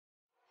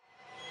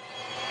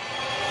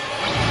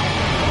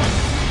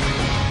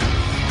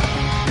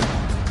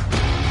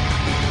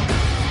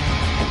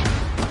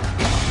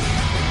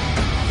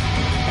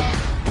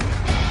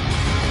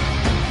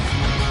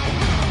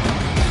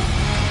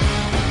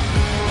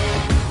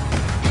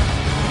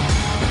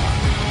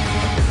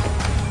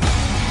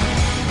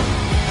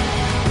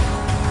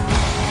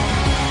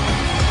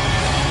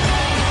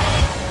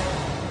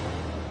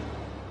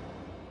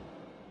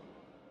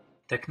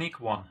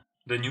Technique 1.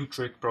 The new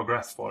trick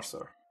Progress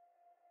Forcer.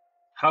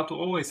 How to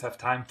always have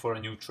time for a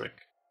new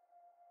trick.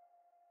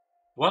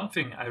 One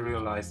thing I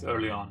realized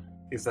early on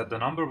is that the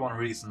number one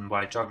reason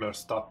why jugglers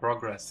stop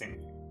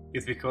progressing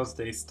is because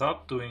they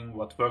stop doing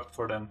what worked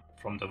for them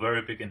from the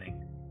very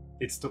beginning.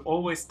 It's to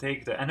always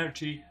take the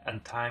energy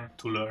and time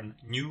to learn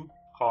new,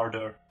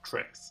 harder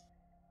tricks.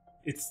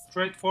 It's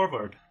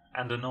straightforward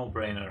and a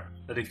no-brainer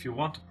that if you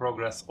want to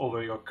progress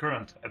over your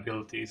current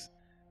abilities,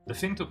 the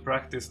thing to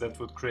practice that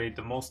would create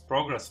the most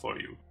progress for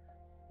you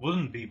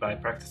wouldn't be by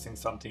practicing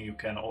something you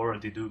can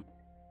already do,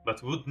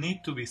 but would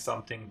need to be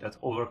something that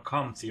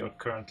overcomes your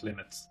current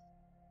limits.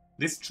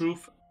 This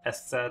truth,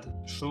 as said,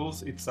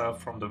 shows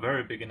itself from the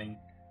very beginning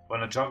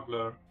when a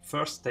juggler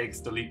first takes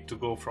the leap to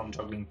go from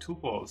juggling 2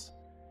 balls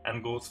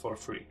and goes for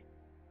 3.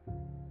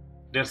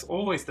 There's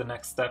always the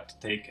next step to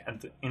take,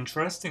 and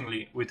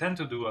interestingly, we tend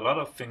to do a lot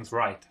of things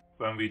right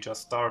when we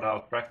just start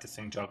out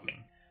practicing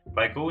juggling,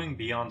 by going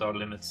beyond our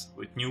limits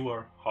with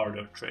newer,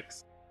 harder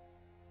tricks.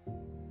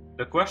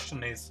 The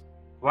question is,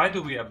 why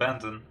do we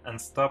abandon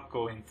and stop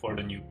going for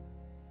the new?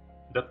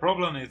 The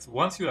problem is,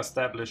 once you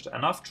established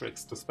enough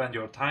tricks to spend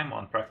your time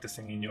on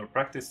practicing in your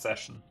practice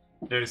session,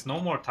 there is no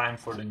more time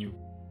for the new.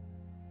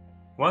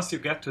 Once you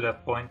get to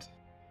that point,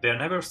 there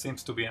never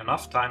seems to be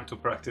enough time to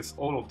practice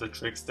all of the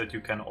tricks that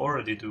you can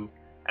already do,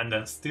 and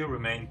then still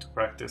remain to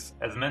practice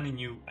as many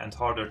new and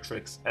harder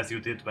tricks as you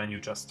did when you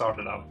just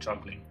started out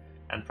juggling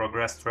and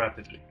progressed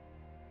rapidly.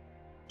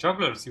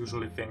 Jugglers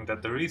usually think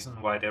that the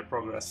reason why their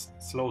progress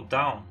slowed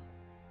down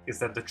is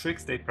that the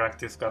tricks they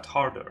practiced got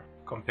harder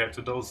compared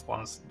to those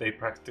ones they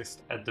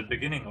practiced at the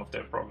beginning of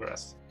their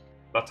progress.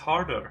 But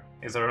harder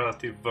is a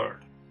relative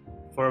word.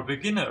 For a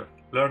beginner,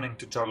 learning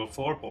to juggle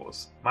 4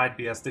 balls might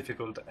be as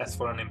difficult as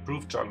for an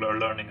improved juggler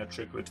learning a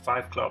trick with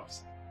 5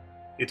 clubs.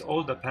 It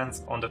all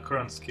depends on the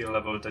current skill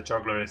level the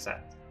juggler is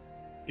at.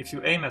 If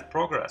you aim at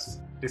progress,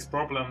 this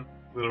problem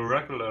will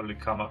regularly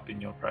come up in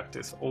your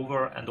practice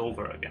over and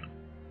over again.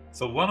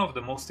 So one of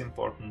the most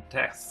important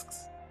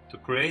tasks to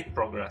create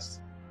progress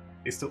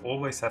is to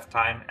always have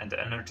time and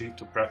energy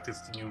to practice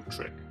the new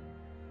trick.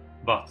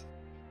 But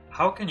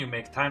how can you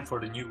make time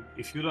for the new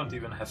if you don't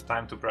even have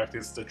time to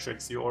practice the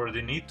tricks you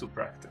already need to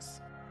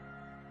practice?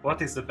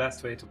 What is the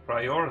best way to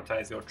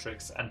prioritize your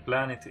tricks and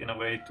plan it in a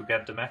way to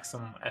get the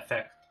maximum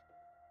effect?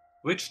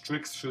 Which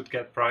tricks should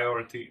get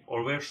priority,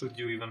 or where should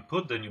you even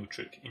put the new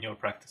trick in your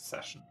practice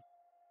session?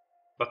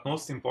 But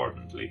most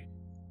importantly,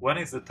 when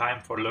is the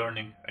time for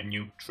learning a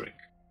new trick?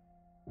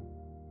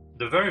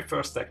 The very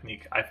first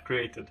technique I've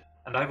created,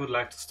 and I would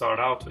like to start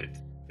out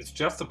with, is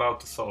just about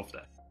to solve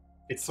that.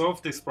 It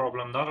solved this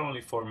problem not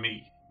only for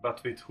me,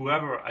 but with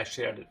whoever I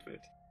shared it with,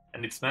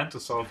 and it's meant to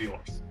solve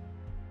yours.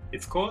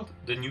 It's called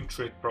the new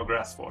trick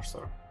Progress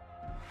Forcer.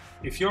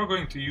 If you're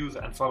going to use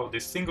and follow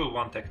this single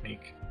one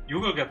technique, you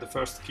will get the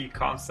first key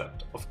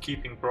concept of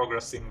keeping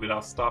progressing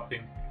without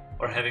stopping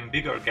or having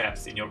bigger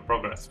gaps in your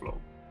progress flow.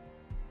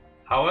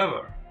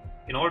 However,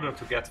 in order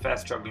to get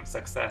fast juggling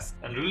success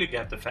and really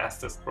get the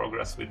fastest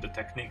progress with the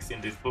techniques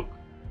in this book,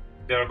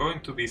 there are going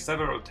to be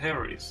several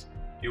theories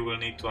you will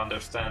need to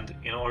understand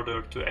in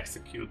order to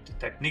execute the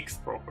techniques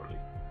properly.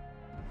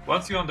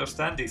 Once you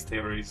understand these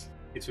theories,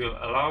 it will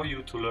allow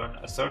you to learn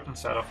a certain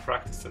set of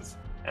practices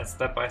and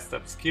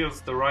step-by-step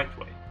skills the right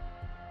way.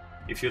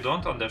 If you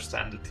don't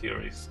understand the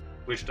theories,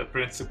 which the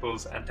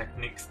principles and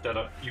techniques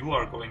that you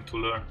are going to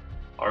learn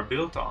are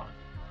built on,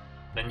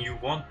 then you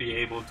won't be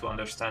able to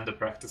understand the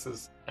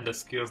practices and the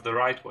skills the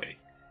right way,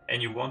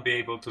 and you won't be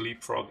able to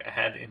leapfrog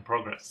ahead in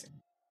progressing.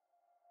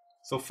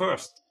 So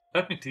first,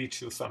 let me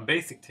teach you some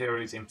basic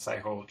theories in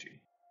psychology.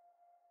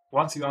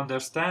 Once you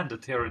understand the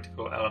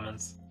theoretical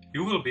elements,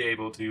 you will be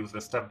able to use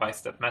the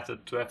step-by-step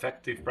method to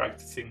effective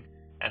practicing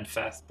and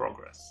fast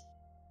progress.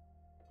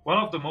 One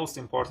of the most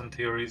important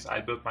theories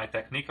I built my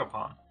technique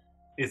upon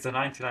is the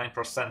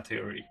 99%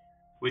 theory,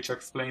 which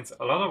explains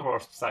a lot of our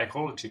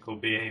psychological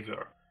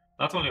behavior,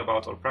 not only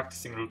about our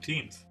practicing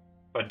routines,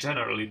 but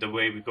generally the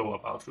way we go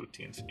about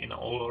routines in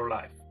all our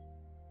life.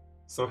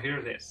 So here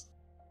it is,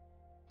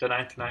 the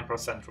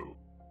 99% rule.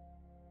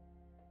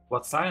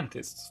 What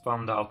scientists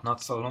found out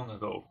not so long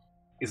ago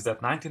is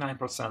that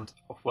 99%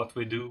 of what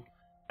we do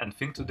and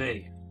think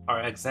today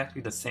are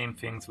exactly the same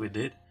things we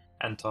did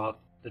and thought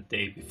the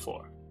day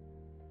before.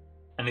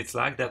 And it's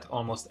like that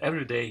almost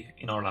every day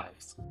in our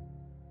lives.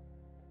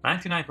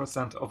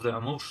 99% of the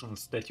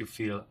emotions that you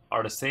feel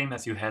are the same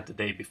as you had the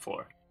day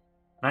before.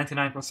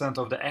 99%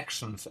 of the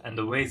actions and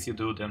the ways you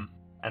do them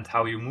and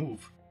how you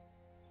move,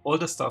 all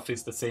the stuff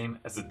is the same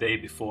as the day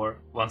before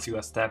once you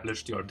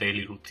established your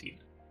daily routine.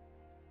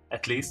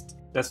 At least,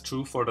 that's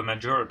true for the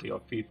majority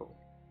of people.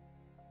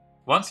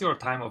 Once your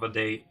time of a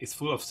day is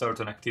full of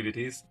certain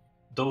activities,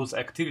 those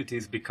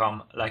activities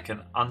become like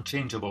an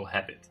unchangeable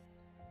habit,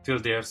 till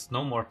there's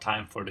no more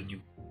time for the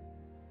new.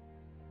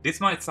 This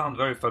might sound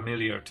very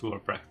familiar to our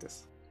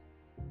practice.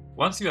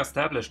 Once you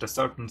established a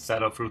certain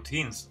set of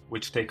routines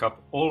which take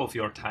up all of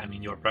your time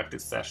in your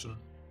practice session,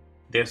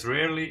 there's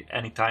rarely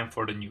any time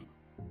for the new.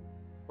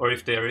 Or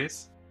if there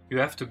is, you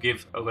have to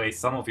give away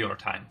some of your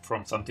time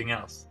from something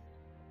else.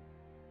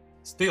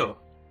 Still,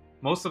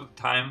 most of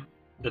the time,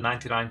 the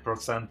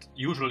 99%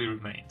 usually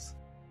remains.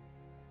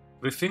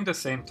 We think the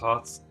same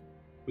thoughts,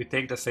 we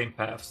take the same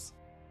paths,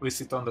 we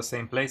sit on the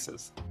same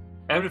places.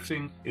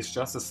 Everything is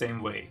just the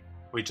same way,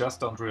 we just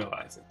don't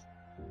realize it.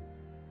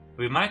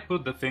 We might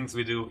put the things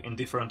we do in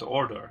different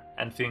order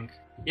and think,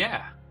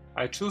 yeah,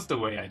 I choose the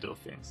way I do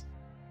things.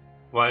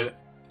 While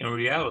in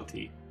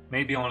reality,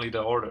 maybe only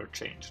the order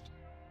changed.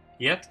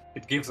 Yet,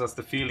 it gives us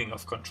the feeling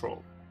of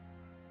control.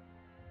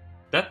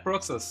 That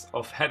process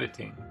of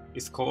habiting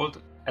is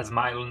called as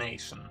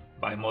myelination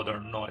by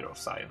modern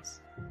neuroscience.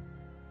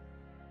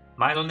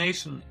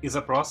 Myelination is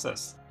a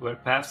process where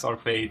paths are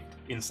paved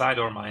inside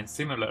our mind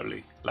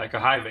similarly, like a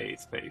highway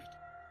is paved.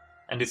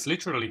 And it's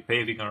literally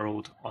paving a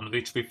road on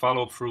which we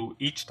follow through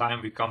each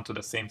time we come to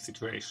the same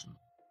situation.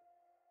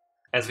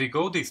 As we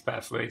go these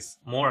pathways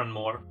more and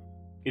more,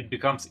 it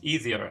becomes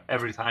easier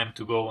every time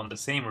to go on the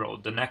same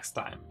road the next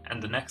time,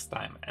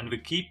 and we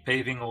keep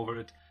paving over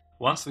it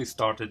once we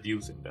started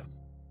using them.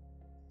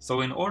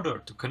 So in order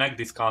to connect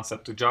this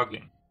concept to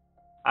juggling,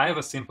 I have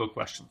a simple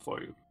question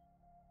for you.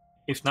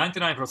 If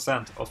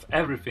 99% of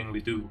everything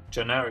we do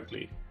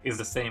generically is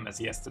the same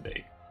as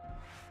yesterday,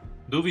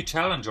 do we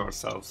challenge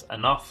ourselves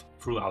enough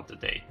throughout the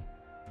day?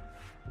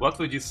 What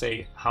would you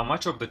say how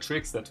much of the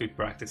tricks that we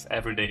practice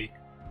every day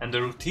and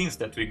the routines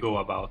that we go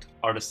about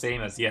are the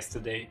same as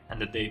yesterday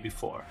and the day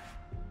before?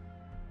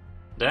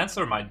 The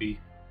answer might be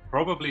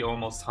probably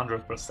almost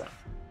 100%.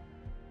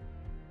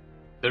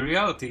 The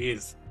reality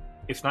is,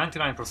 if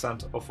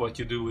 99% of what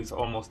you do is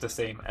almost the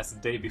same as the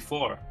day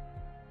before,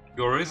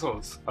 your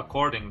results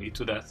accordingly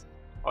to that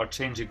are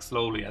changing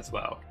slowly as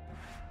well.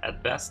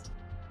 At best,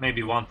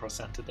 maybe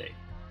 1% a day.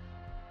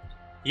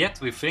 Yet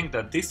we think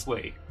that this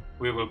way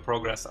we will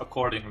progress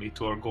accordingly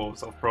to our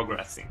goals of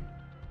progressing,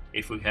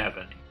 if we have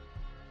any.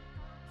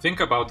 Think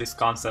about this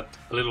concept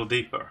a little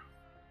deeper.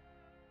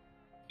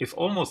 If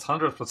almost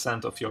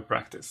 100% of your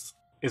practice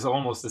is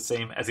almost the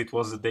same as it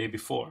was the day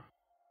before,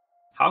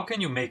 how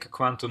can you make a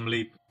quantum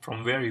leap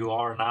from where you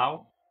are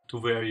now to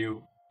where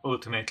you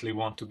ultimately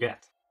want to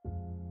get?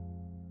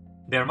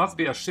 There must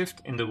be a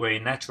shift in the way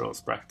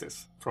naturals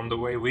practice from the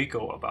way we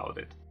go about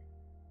it.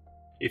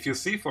 If you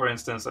see, for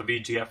instance, a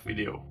VGF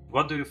video,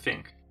 what do you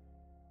think?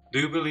 Do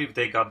you believe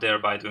they got there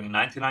by doing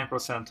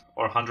 99%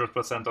 or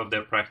 100% of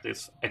their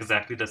practice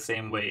exactly the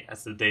same way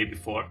as the day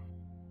before?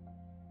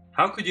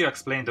 How could you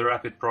explain the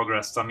rapid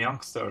progress some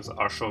youngsters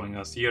are showing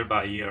us year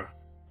by year,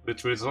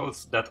 with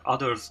results that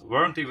others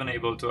weren't even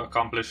able to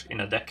accomplish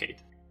in a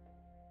decade?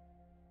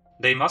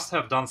 They must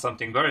have done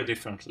something very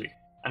differently,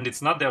 and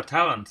it's not their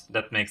talent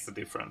that makes the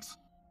difference,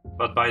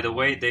 but by the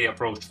way they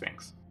approach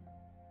things.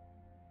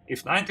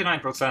 If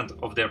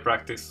 99% of their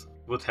practice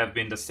would have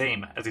been the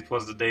same as it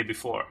was the day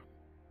before,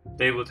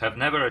 they would have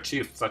never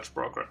achieved such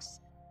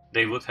progress.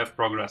 They would have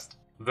progressed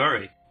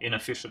very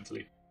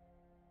inefficiently.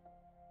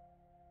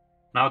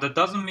 Now, that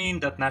doesn't mean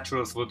that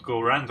naturals would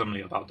go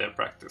randomly about their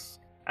practice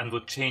and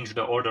would change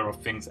the order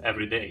of things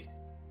every day.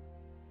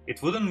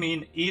 It wouldn't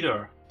mean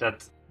either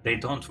that they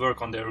don't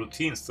work on their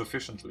routines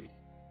sufficiently.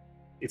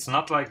 It's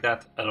not like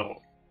that at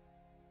all.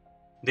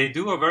 They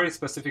do a very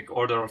specific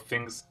order of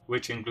things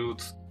which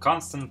includes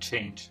constant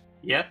change,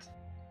 yet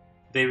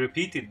they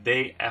repeat it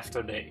day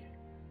after day.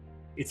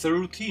 It's a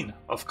routine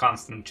of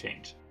constant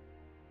change.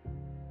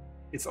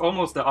 It's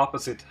almost the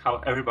opposite how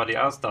everybody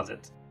else does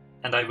it,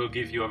 and I will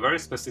give you a very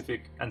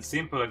specific and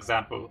simple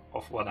example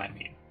of what I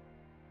mean.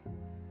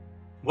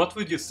 What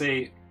would you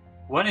say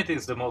when it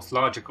is the most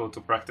logical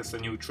to practice a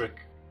new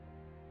trick?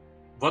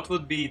 What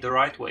would be the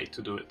right way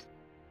to do it?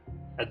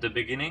 At the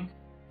beginning,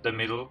 the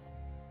middle,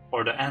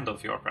 or the end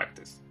of your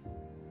practice?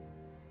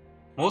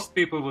 Most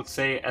people would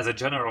say, as a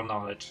general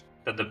knowledge,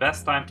 that the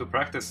best time to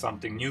practice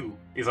something new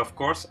is of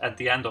course at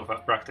the end of a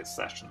practice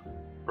session,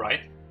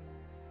 right?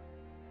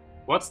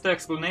 What's the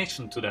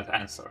explanation to that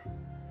answer?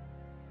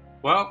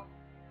 Well,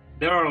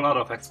 there are a lot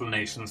of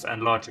explanations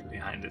and logic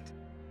behind it.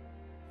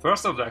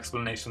 First of the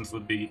explanations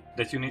would be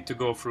that you need to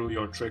go through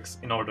your tricks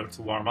in order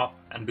to warm up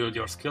and build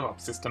your skill up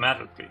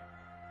systematically.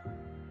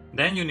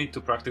 Then you need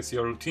to practice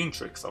your routine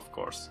tricks, of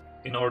course,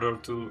 in order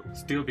to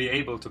still be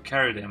able to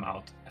carry them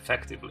out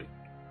effectively.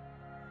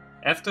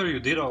 After you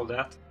did all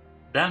that,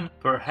 then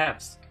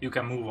perhaps you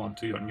can move on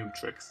to your new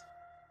tricks.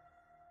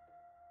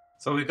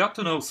 So we got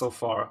to know so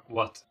far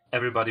what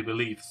everybody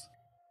believes.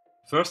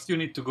 First, you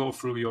need to go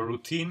through your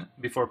routine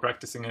before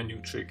practicing a new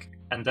trick,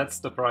 and that's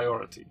the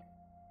priority.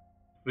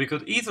 We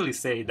could easily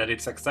say that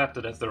it's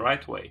accepted as the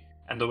right way,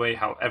 and the way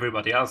how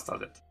everybody else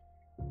does it.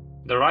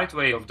 The right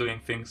way of doing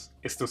things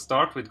is to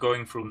start with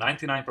going through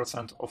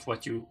 99% of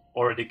what you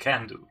already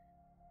can do.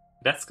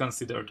 That's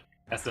considered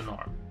as the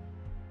norm.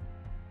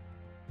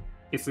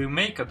 If we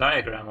make a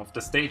diagram of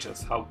the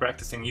stages how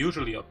practicing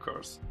usually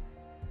occurs,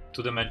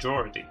 to the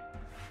majority,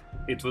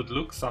 it would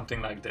look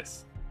something like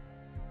this.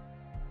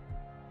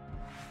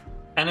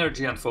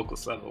 Energy and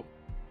focus level.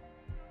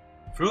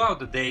 Throughout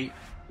the day,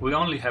 we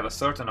only have a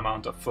certain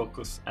amount of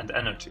focus and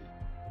energy.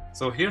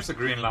 So here's a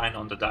green line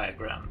on the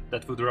diagram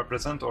that would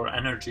represent our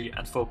energy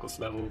and focus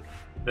level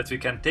that we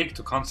can take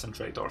to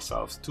concentrate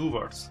ourselves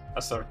towards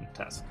a certain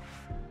task.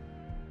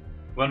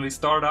 When we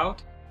start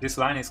out, this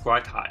line is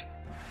quite high,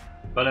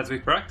 but as we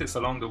practice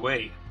along the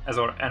way, as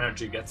our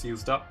energy gets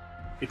used up,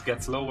 it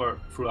gets lower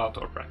throughout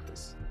our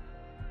practice.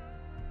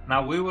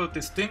 Now we will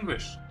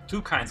distinguish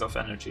two kinds of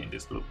energy in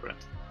this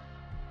blueprint: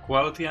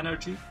 quality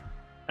energy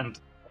and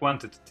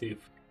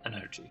quantitative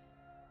energy.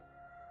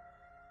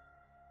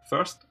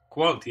 First,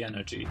 quality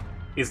energy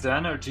is the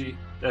energy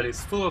that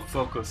is full of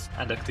focus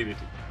and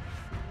activity.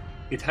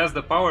 It has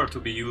the power to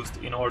be used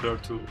in order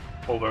to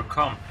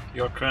overcome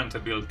your current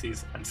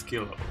abilities and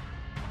skill level.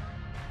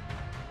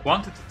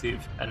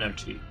 Quantitative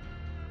energy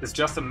is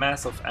just a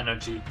mass of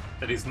energy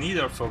that is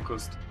neither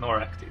focused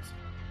nor active.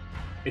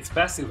 It's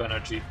passive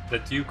energy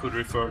that you could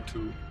refer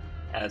to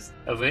as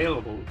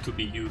available to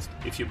be used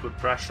if you put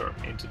pressure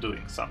into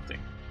doing something.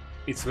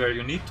 It's where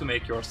you need to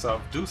make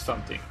yourself do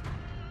something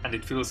and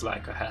it feels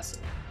like a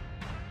hassle.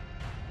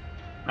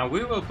 Now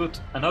we will put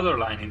another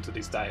line into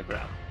this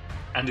diagram,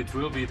 and it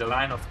will be the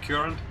line of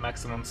current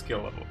maximum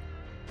skill level.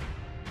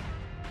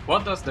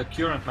 What does the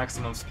current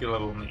maximum skill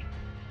level mean?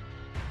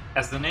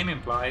 As the name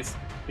implies,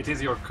 it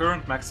is your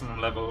current maximum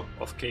level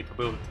of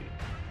capability.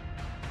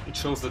 It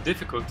shows the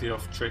difficulty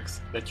of tricks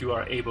that you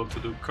are able to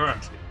do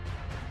currently.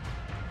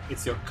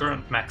 It's your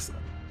current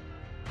maximum.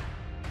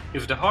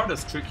 If the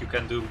hardest trick you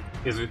can do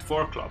is with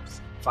 4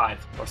 clubs, 5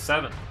 or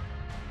 7,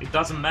 it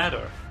doesn't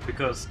matter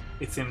because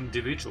it's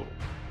individual.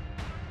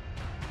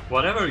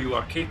 Whatever you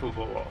are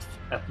capable of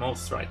at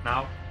most right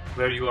now,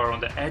 where you are on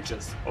the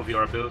edges of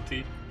your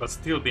ability but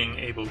still being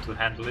able to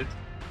handle it,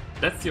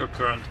 that's your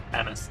current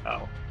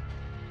MSL.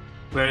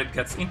 Where it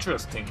gets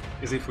interesting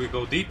is if we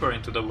go deeper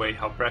into the way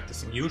how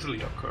practicing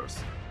usually occurs.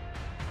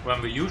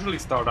 When we usually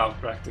start out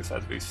practice,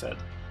 as we said,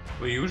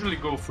 we usually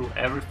go through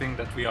everything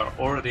that we are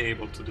already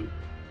able to do.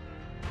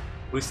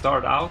 We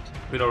start out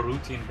with our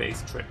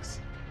routine-based tricks.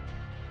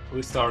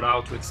 We start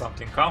out with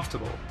something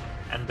comfortable,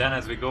 and then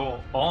as we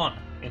go on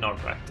in our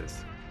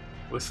practice,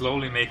 we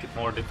slowly make it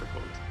more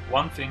difficult,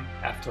 one thing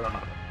after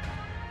another,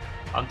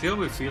 until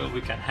we feel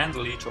we can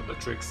handle each of the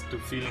tricks to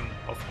feeling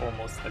of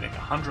almost having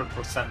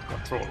 100%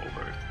 control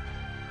over it.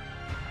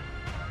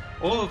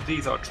 All of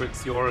these are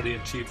tricks you already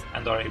achieved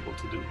and are able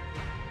to do.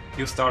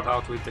 You start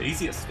out with the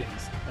easiest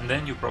things, and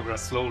then you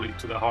progress slowly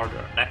to the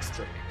harder next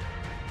trick,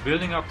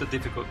 building up the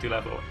difficulty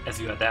level as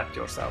you adapt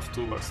yourself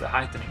towards the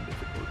heightening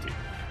difficulty,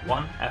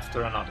 one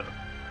after another,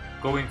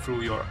 going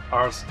through your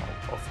arsenal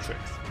of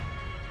tricks.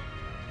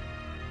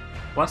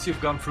 Once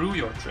you've gone through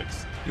your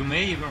tricks, you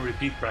may even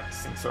repeat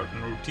practicing certain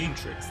routine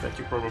tricks that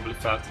you probably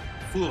felt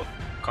full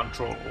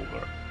control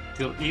over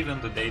till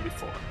even the day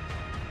before.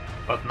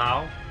 But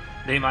now,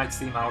 they might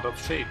seem out of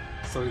shape,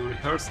 so you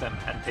rehearse them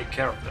and take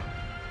care of them.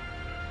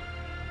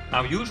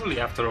 Now usually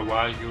after a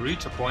while you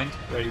reach a point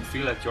where you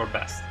feel at your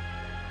best,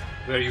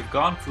 where you've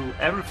gone through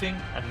everything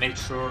and made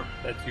sure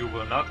that you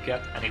will not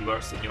get any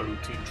worse in your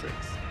routine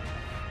tricks.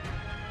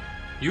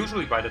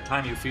 Usually by the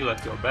time you feel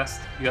at your best,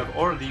 you have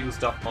already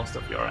used up most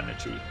of your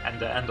energy and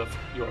the end of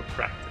your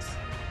practice.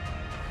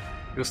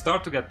 You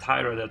start to get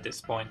tired at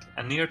this point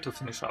and near to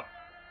finish up.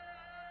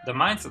 The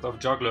mindset of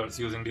jugglers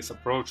using this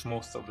approach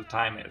most of the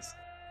time is,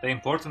 the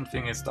important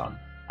thing is done,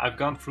 I've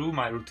gone through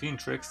my routine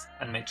tricks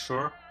and made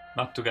sure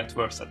not to get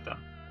worse at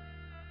them.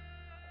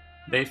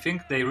 They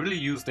think they really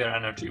use their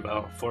energy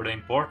well for the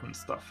important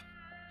stuff,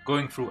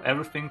 going through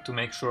everything to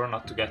make sure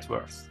not to get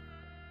worse.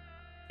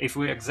 If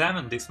we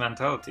examine this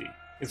mentality,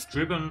 it's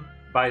driven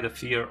by the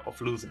fear of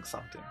losing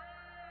something.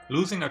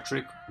 Losing a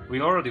trick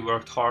we already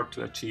worked hard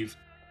to achieve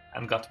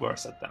and got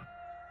worse at them.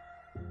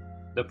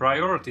 The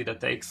priority that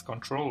takes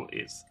control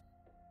is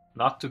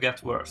not to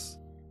get worse,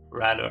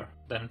 rather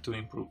than to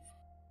improve.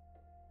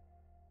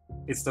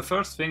 It's the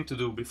first thing to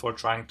do before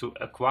trying to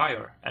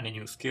acquire any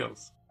new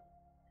skills.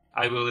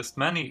 I will list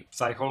many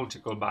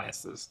psychological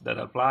biases that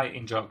apply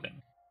in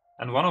juggling,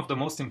 and one of the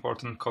most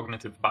important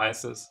cognitive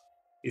biases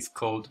is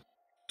called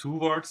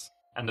towards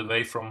and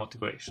away from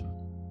motivation.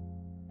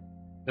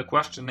 The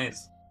question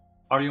is,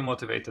 are you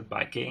motivated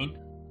by gain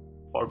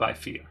or by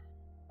fear?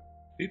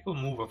 People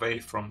move away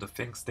from the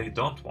things they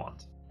don't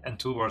want and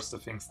towards the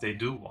things they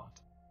do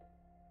want.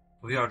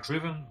 We are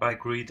driven by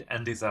greed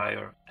and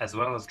desire as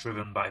well as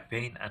driven by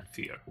pain and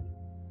fear.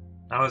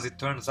 Now, as it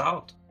turns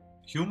out,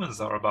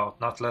 humans are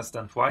about not less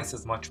than twice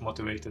as much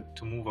motivated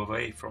to move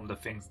away from the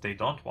things they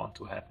don't want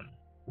to happen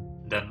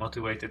than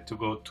motivated to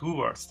go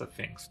towards the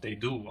things they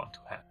do want to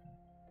happen.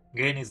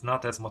 Gain is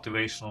not as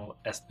motivational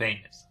as pain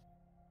is.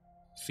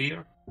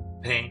 Fear,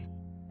 pain,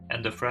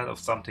 and the threat of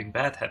something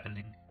bad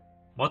happening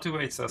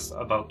motivates us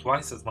about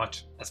twice as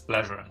much as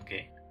pleasure and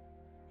gain.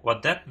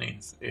 What that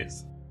means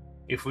is,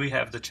 if we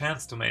have the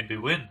chance to maybe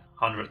win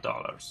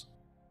 $100,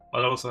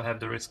 but also have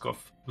the risk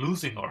of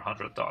losing our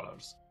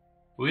 $100,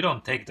 we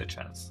don't take the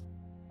chance.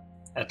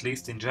 At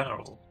least in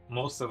general,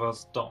 most of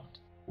us don't.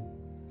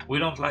 We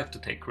don't like to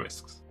take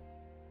risks.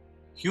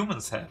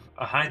 Humans have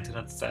a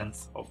heightened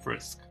sense of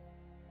risk.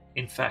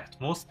 In fact,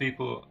 most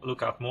people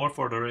look out more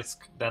for the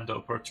risk than the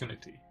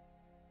opportunity.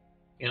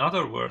 In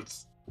other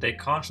words, they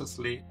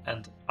consciously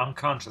and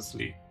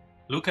unconsciously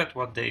look at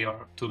what they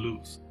are to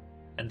lose,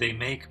 and they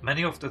make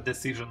many of the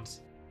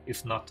decisions,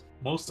 if not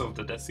most of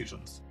the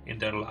decisions in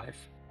their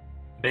life,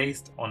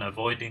 based on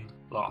avoiding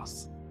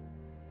loss.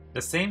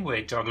 The same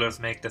way jugglers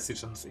make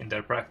decisions in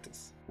their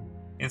practice.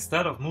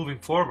 Instead of moving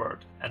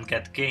forward and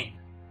get gain,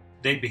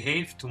 they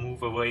behave to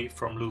move away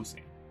from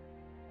losing.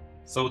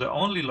 So the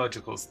only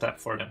logical step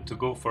for them to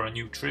go for a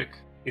new trick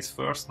is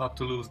first not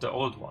to lose the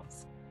old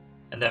ones.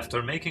 And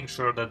after making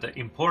sure that the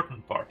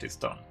important part is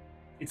done,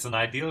 it's an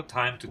ideal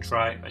time to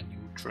try a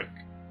new trick.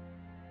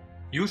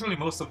 Usually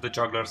most of the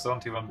jugglers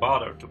don't even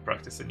bother to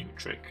practice a new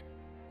trick,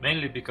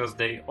 mainly because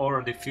they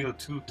already feel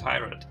too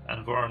tired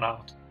and worn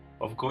out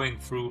of going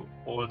through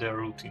all their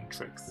routine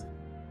tricks.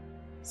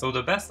 So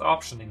the best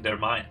option in their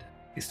mind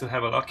is to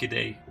have a lucky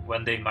day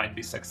when they might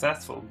be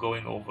successful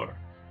going over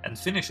and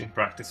finishing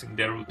practicing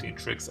their routine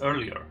tricks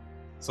earlier,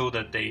 so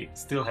that they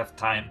still have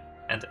time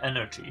and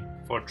energy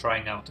for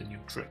trying out a new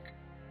trick.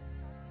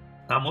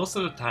 Now most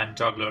of the time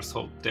jugglers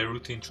hope their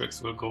routine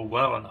tricks will go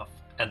well enough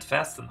and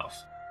fast enough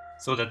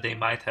so that they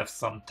might have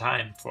some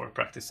time for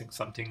practicing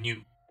something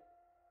new.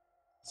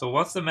 So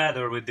what's the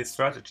matter with this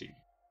strategy?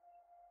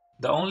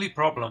 The only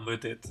problem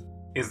with it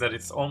is that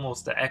it's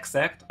almost the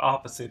exact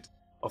opposite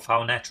of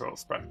how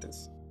naturals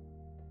practice.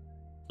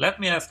 Let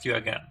me ask you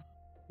again,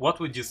 what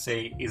would you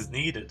say is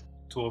needed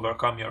to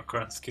overcome your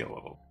current skill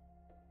level?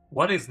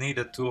 What is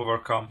needed to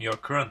overcome your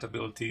current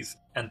abilities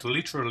and to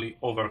literally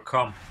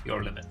overcome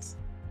your limits?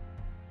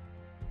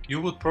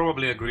 You would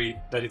probably agree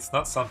that it's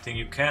not something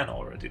you can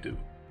already do,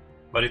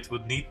 but it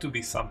would need to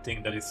be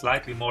something that is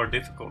slightly more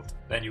difficult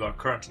than you are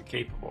currently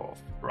capable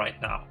of right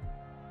now.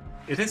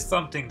 It is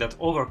something that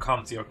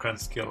overcomes your current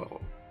skill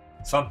level,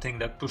 something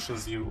that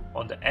pushes you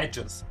on the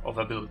edges of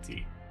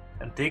ability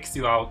and takes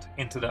you out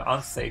into the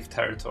unsafe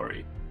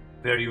territory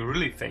where you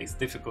really face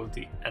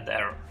difficulty and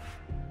error.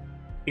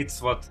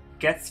 It's what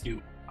gets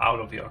you out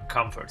of your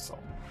comfort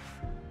zone.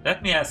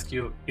 Let me ask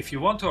you, if you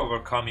want to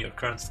overcome your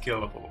current skill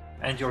level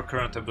and your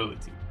current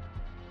ability,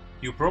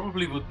 you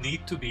probably would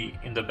need to be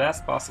in the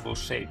best possible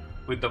shape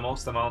with the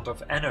most amount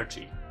of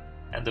energy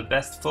and the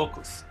best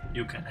focus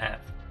you can have.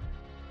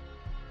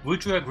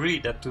 Would you agree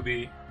that to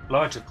be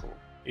logical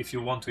if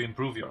you want to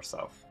improve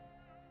yourself?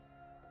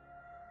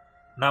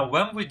 Now,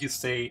 when would you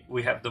say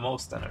we have the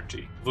most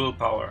energy,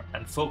 willpower,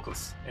 and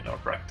focus in our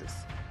practice?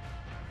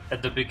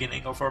 At the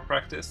beginning of our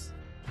practice,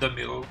 the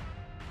middle,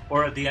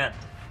 or at the end?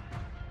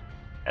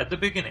 At the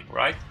beginning,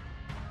 right?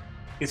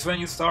 It's when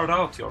you start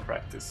out your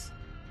practice.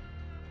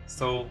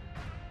 So,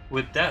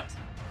 with that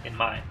in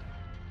mind,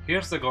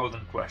 here's the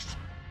golden question.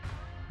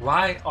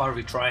 Why are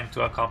we trying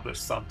to accomplish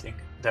something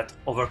that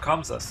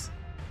overcomes us,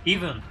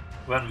 even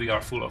when we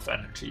are full of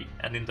energy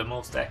and in the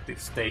most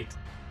active state,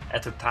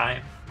 at a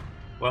time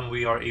when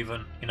we are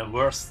even in a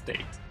worse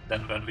state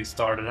than when we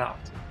started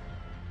out?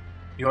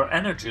 Your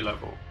energy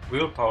level,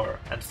 willpower,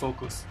 and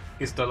focus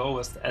is the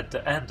lowest at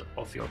the end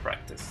of your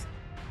practice.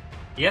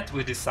 Yet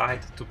we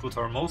decide to put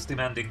our most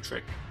demanding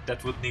trick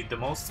that would need the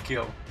most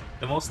skill,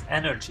 the most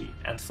energy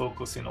and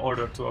focus in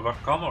order to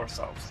overcome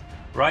ourselves,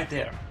 right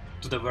there,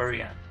 to the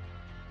very end.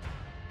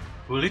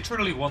 We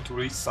literally want to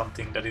reach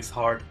something that is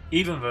hard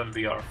even when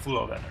we are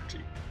full of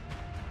energy.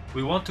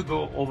 We want to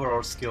go over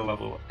our skill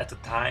level at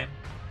a time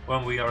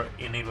when we are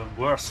in even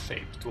worse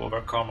shape to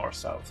overcome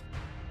ourselves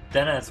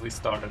than as we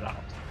started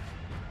out.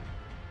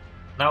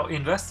 Now,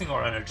 investing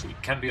our energy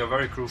can be a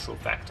very crucial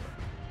factor.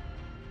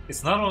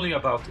 It's not only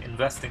about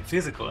investing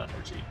physical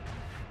energy,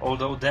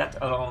 although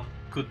that alone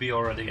could be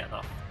already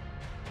enough,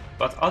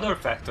 but other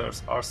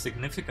factors are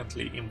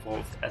significantly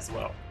involved as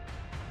well.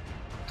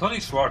 Tony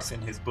Schwartz,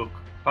 in his book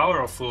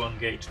Power of Full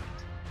Engagement,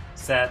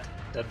 said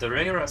that the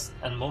rarest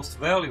and most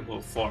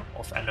valuable form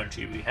of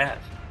energy we have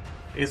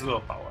is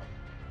willpower.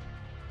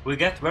 We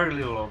get very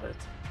little of it,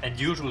 and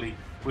usually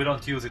we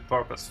don't use it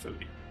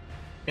purposefully.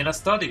 In a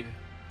study,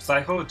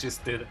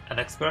 psychologists did an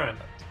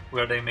experiment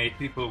where they made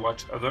people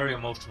watch a very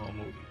emotional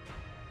movie.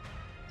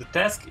 The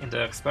task in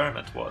the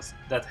experiment was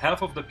that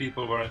half of the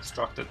people were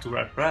instructed to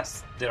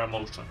repress their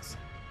emotions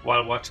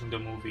while watching the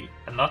movie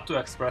and not to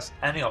express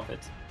any of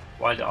it,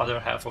 while the other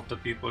half of the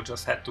people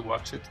just had to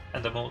watch it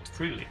and emote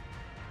freely.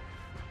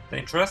 The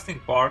interesting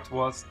part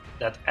was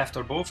that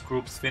after both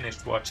groups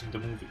finished watching the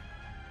movie,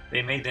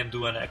 they made them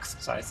do an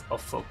exercise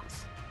of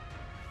focus.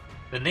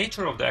 The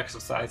nature of the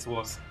exercise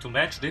was to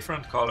match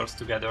different colors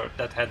together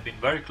that had been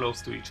very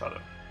close to each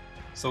other,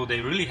 so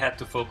they really had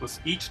to focus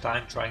each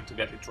time trying to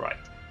get it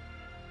right.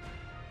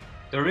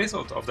 The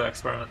result of the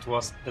experiment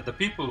was that the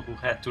people who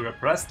had to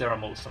repress their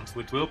emotions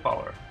with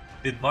willpower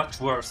did much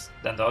worse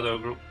than the other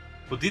group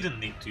who didn't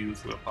need to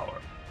use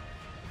willpower.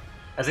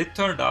 As it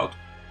turned out,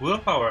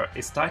 willpower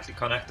is tightly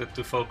connected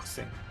to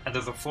focusing, and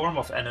as a form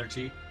of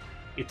energy,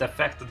 it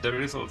affected the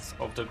results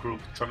of the group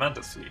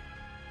tremendously,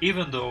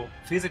 even though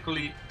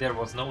physically there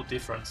was no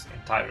difference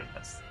in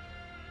tiredness.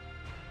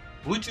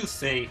 Would you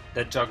say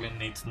that juggling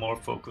needs more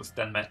focus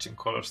than matching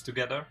colors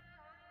together?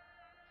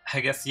 I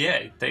guess yeah,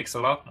 it takes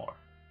a lot more.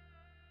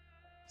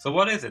 So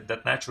what is it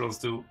that naturals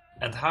do,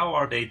 and how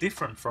are they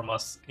different from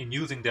us in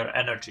using their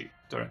energy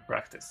during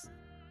practice?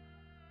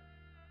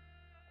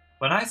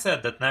 When I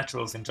said that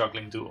naturals in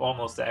juggling do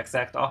almost the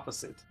exact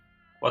opposite,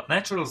 what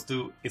naturals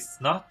do is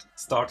not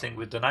starting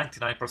with the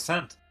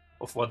 99%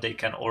 of what they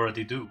can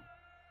already do,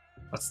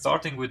 but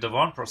starting with the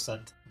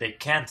 1% they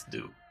can't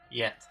do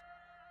yet,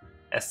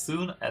 as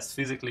soon as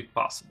physically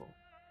possible.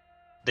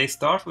 They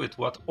start with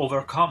what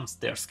overcomes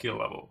their skill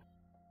level.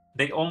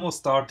 They almost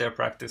start their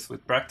practice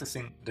with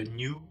practicing the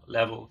new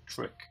level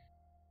trick.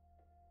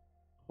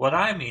 What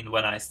I mean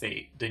when I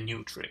say the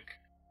new trick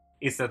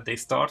is that they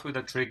start with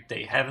a trick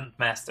they haven't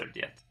mastered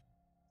yet.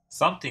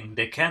 Something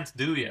they can't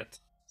do yet,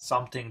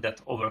 something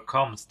that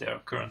overcomes their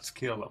current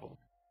skill level.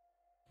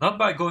 Not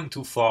by going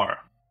too far,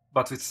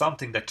 but with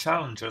something that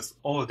challenges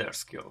all their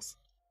skills.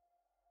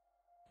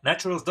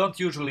 Naturals don't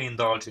usually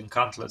indulge in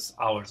countless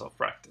hours of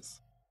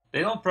practice. They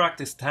don't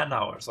practice 10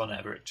 hours on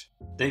average,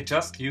 they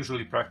just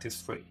usually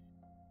practice 3.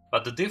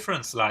 But the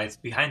difference lies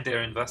behind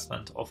their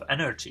investment of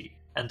energy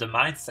and the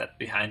mindset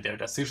behind their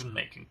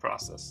decision-making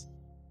process.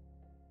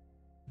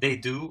 They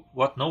do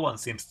what no one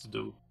seems to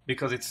do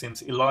because it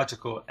seems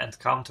illogical and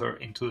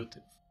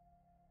counterintuitive.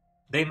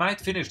 They might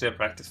finish their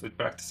practice with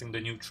practicing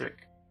the new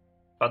trick,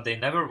 but they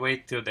never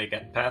wait till they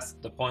get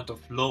past the point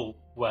of low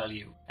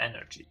value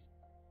energy.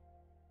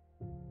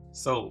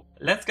 So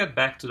let's get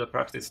back to the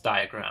practice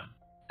diagram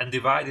and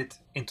divide it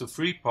into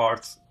 3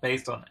 parts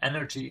based on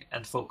energy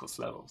and focus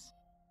levels.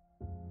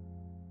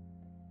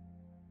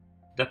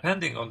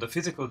 Depending on the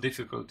physical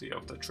difficulty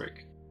of the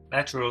trick,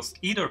 naturals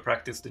either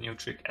practice the new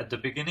trick at the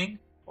beginning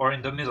or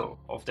in the middle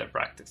of their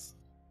practice.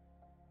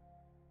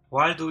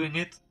 While doing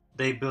it,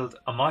 they build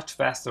a much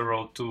faster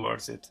road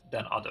towards it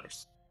than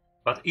others.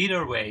 But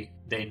either way,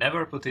 they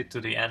never put it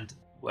to the end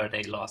where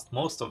they lost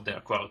most of their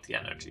quality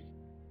energy.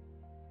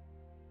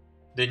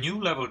 The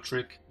new level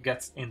trick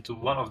gets into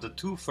one of the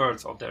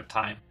 2/3 of their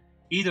time,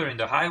 either in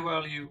the high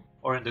value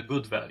or in the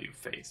good value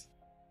phase.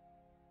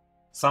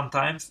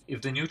 Sometimes,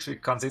 if the new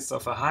trick consists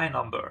of a high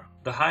number,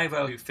 the high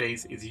value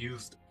phase is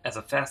used as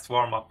a fast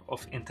warm-up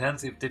of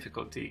intensive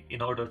difficulty in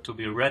order to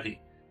be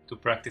ready to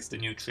practice the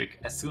new trick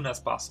as soon as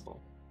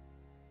possible.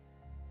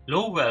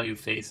 Low value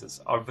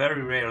phases are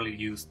very rarely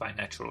used by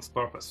naturals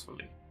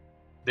purposefully.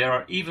 There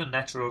are even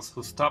naturals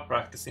who stop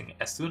practicing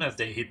as soon as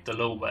they hit the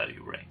low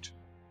value range.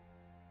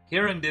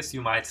 Hearing this,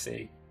 you might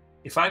say,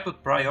 if I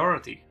put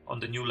priority on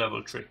the new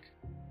level trick,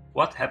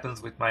 what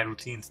happens with my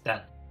routines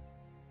then?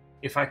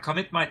 If I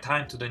commit my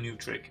time to the new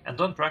trick and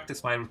don't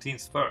practice my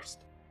routines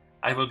first,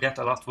 I will get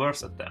a lot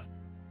worse at them.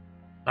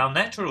 Now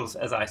naturals,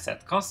 as I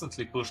said,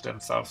 constantly push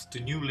themselves to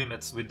new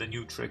limits with the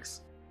new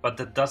tricks, but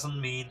that doesn't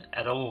mean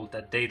at all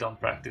that they don't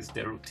practice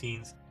their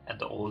routines and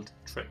the old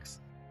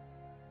tricks.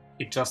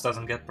 It just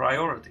doesn't get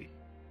priority.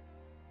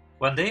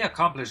 When they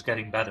accomplish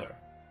getting better,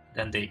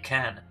 then they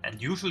can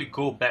and usually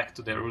go back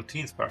to their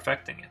routines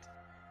perfecting it,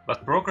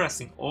 but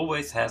progressing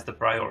always has the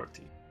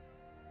priority.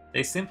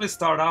 They simply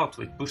start out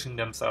with pushing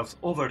themselves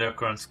over their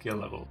current skill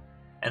level,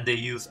 and they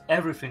use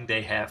everything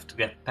they have to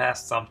get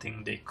past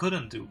something they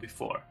couldn't do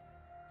before,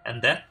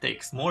 and that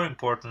takes more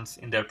importance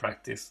in their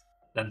practice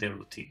than their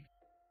routine.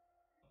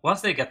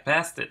 Once they get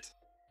past it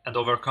and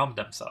overcome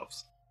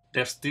themselves,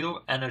 there's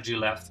still energy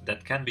left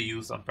that can be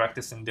used on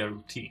practicing their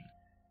routine,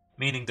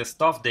 meaning the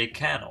stuff they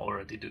can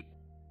already do.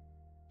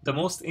 The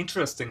most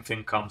interesting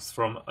thing comes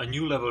from a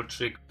new level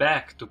trick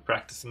back to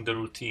practicing the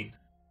routine,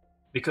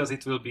 because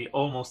it will be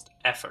almost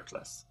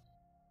effortless.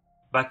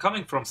 By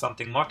coming from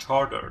something much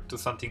harder to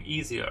something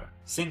easier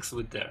syncs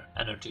with their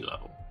energy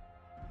level.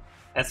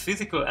 As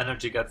physical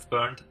energy gets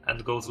burned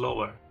and goes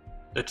lower,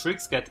 the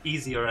tricks get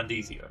easier and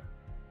easier.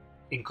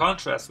 In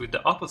contrast with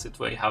the opposite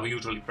way how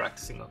usually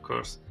practicing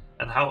occurs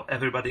and how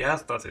everybody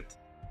else does it,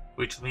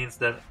 which means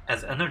that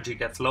as energy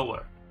gets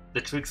lower,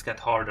 the tricks get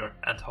harder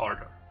and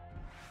harder.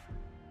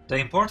 The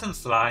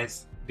importance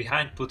lies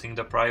behind putting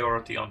the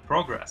priority on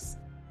progress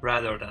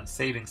rather than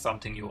saving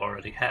something you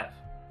already have.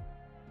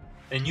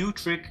 A new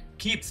trick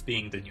keeps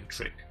being the new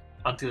trick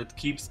until it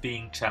keeps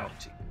being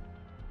challenging.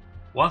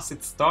 Once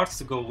it starts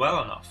to go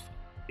well enough,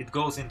 it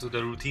goes into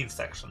the routine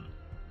section.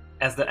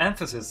 As the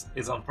emphasis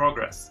is on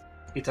progress,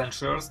 it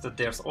ensures that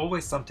there's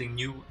always something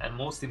new and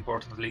most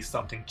importantly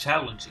something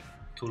challenging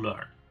to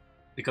learn,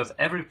 because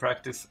every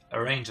practice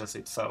arranges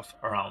itself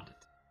around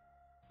it.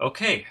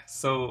 Okay,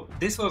 so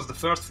this was the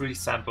first free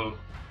sample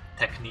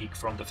technique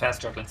from the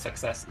Fast Juggling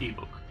Success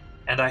ebook,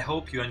 and I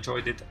hope you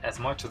enjoyed it as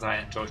much as I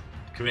enjoyed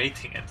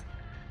creating it.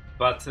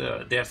 But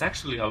there's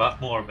actually a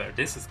lot more where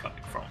this is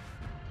coming from.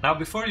 Now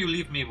before you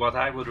leave me, what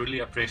I would really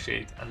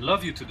appreciate and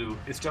love you to do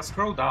is just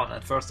scroll down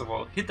and first of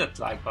all hit that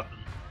like button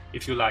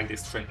if you like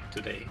this training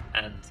today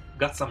and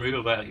got some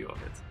real value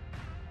of it.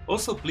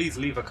 Also please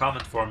leave a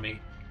comment for me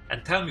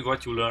and tell me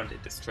what you learned in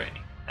this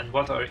training and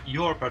what are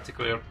your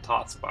particular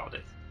thoughts about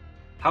it.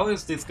 How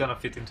is this gonna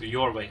fit into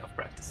your way of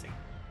practicing?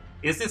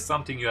 Is this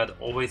something you had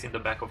always in the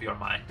back of your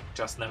mind,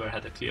 just never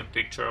had a clear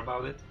picture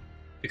about it?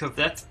 Because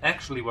that's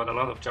actually what a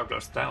lot of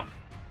jugglers tell me.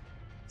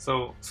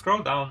 So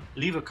scroll down,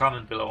 leave a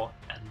comment below,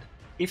 and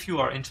if you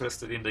are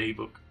interested in the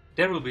ebook,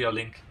 there will be a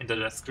link in the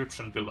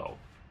description below.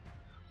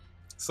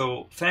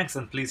 So thanks,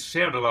 and please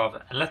share the love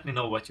and let me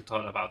know what you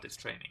thought about this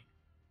training.